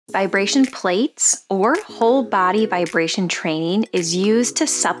Vibration plates or whole body vibration training is used to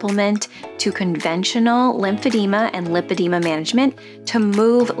supplement to conventional lymphedema and lipedema management to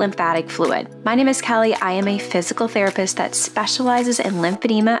move lymphatic fluid. My name is Kelly. I am a physical therapist that specializes in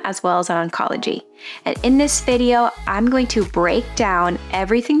lymphedema as well as in oncology. And in this video, I'm going to break down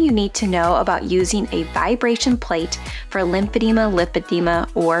everything you need to know about using a vibration plate for lymphedema, lipedema,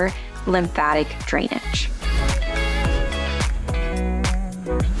 or lymphatic drainage.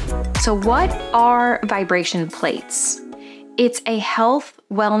 So what are vibration plates? It's a health,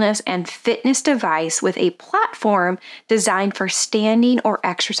 wellness, and fitness device with a platform designed for standing or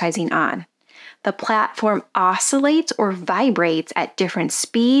exercising on. The platform oscillates or vibrates at different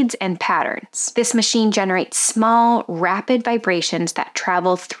speeds and patterns. This machine generates small, rapid vibrations that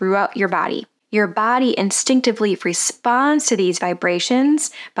travel throughout your body. Your body instinctively responds to these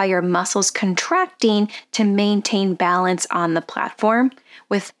vibrations by your muscles contracting to maintain balance on the platform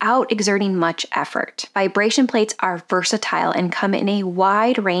without exerting much effort. Vibration plates are versatile and come in a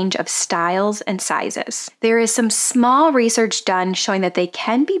wide range of styles and sizes. There is some small research done showing that they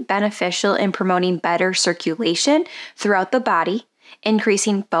can be beneficial in promoting better circulation throughout the body,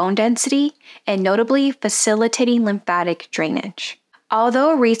 increasing bone density, and notably facilitating lymphatic drainage.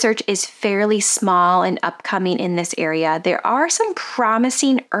 Although research is fairly small and upcoming in this area, there are some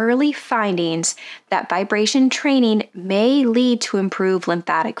promising early findings that vibration training may lead to improved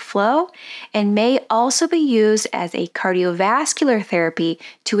lymphatic flow and may also be used as a cardiovascular therapy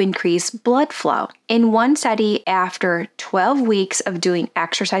to increase blood flow. In one study, after 12 weeks of doing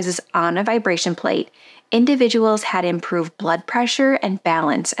exercises on a vibration plate, individuals had improved blood pressure and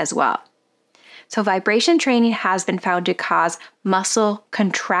balance as well. So vibration training has been found to cause muscle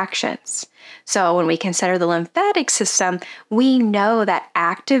contractions. So when we consider the lymphatic system, we know that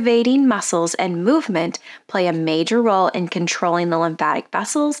activating muscles and movement play a major role in controlling the lymphatic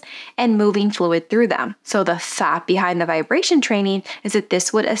vessels and moving fluid through them. So the thought behind the vibration training is that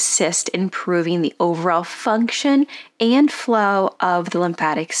this would assist in improving the overall function and flow of the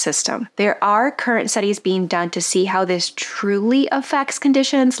lymphatic system. There are current studies being done to see how this truly affects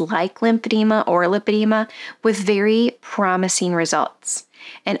conditions like lymphedema or lipedema with very promising results.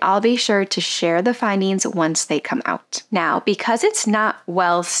 And I'll be sure to share the findings once they come out. Now, because it's not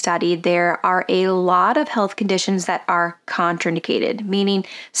well studied, there are a lot of health conditions that are contraindicated, meaning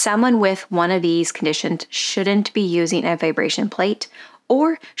someone with one of these conditions shouldn't be using a vibration plate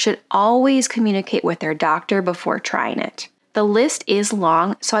or should always communicate with their doctor before trying it. The list is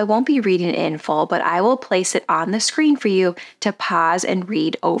long, so I won't be reading it in full, but I will place it on the screen for you to pause and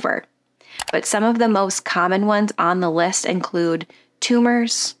read over. But some of the most common ones on the list include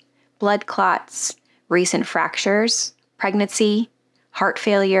tumors, blood clots, recent fractures, pregnancy, heart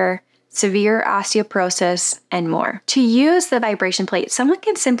failure, severe osteoporosis, and more. To use the vibration plate, someone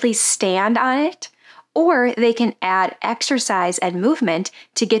can simply stand on it, or they can add exercise and movement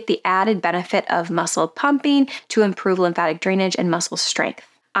to get the added benefit of muscle pumping to improve lymphatic drainage and muscle strength.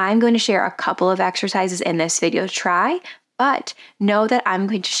 I'm going to share a couple of exercises in this video to try, but know that I'm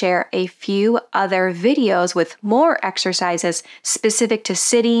going to share a few other videos with more exercises specific to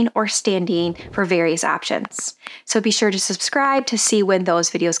sitting or standing for various options. So be sure to subscribe to see when those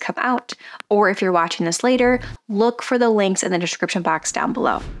videos come out, or if you're watching this later, look for the links in the description box down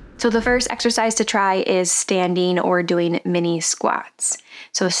below. So the first exercise to try is standing or doing mini squats.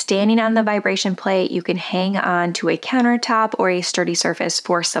 So standing on the vibration plate, you can hang on to a countertop or a sturdy surface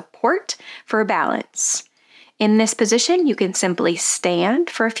for support for balance. In this position, you can simply stand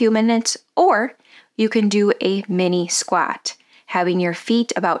for a few minutes, or you can do a mini squat, having your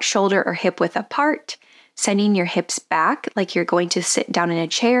feet about shoulder or hip width apart, sending your hips back like you're going to sit down in a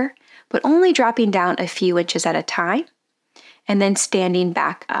chair, but only dropping down a few inches at a time, and then standing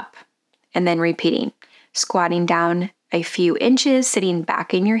back up, and then repeating, squatting down a few inches, sitting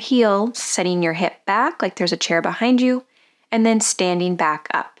back in your heel, setting your hip back like there's a chair behind you, and then standing back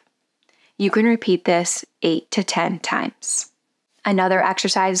up. You can repeat this 8 to 10 times. Another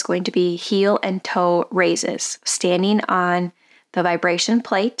exercise is going to be heel and toe raises, standing on the vibration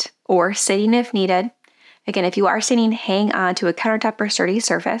plate or sitting if needed. Again, if you are sitting, hang on to a countertop or sturdy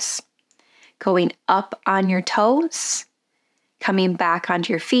surface, going up on your toes, coming back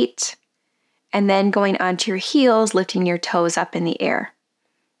onto your feet, and then going onto your heels, lifting your toes up in the air,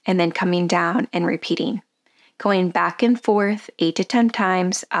 and then coming down and repeating. Going back and forth 8 to 10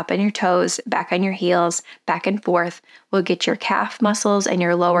 times, up on your toes, back on your heels, back and forth will get your calf muscles and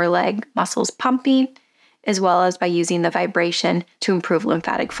your lower leg muscles pumping, as well as by using the vibration to improve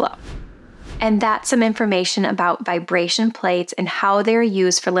lymphatic flow. And that's some information about vibration plates and how they're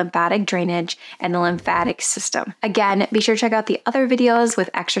used for lymphatic drainage and the lymphatic system. Again, be sure to check out the other videos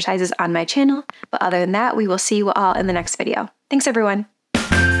with exercises on my channel. But other than that, we will see you all in the next video. Thanks, everyone.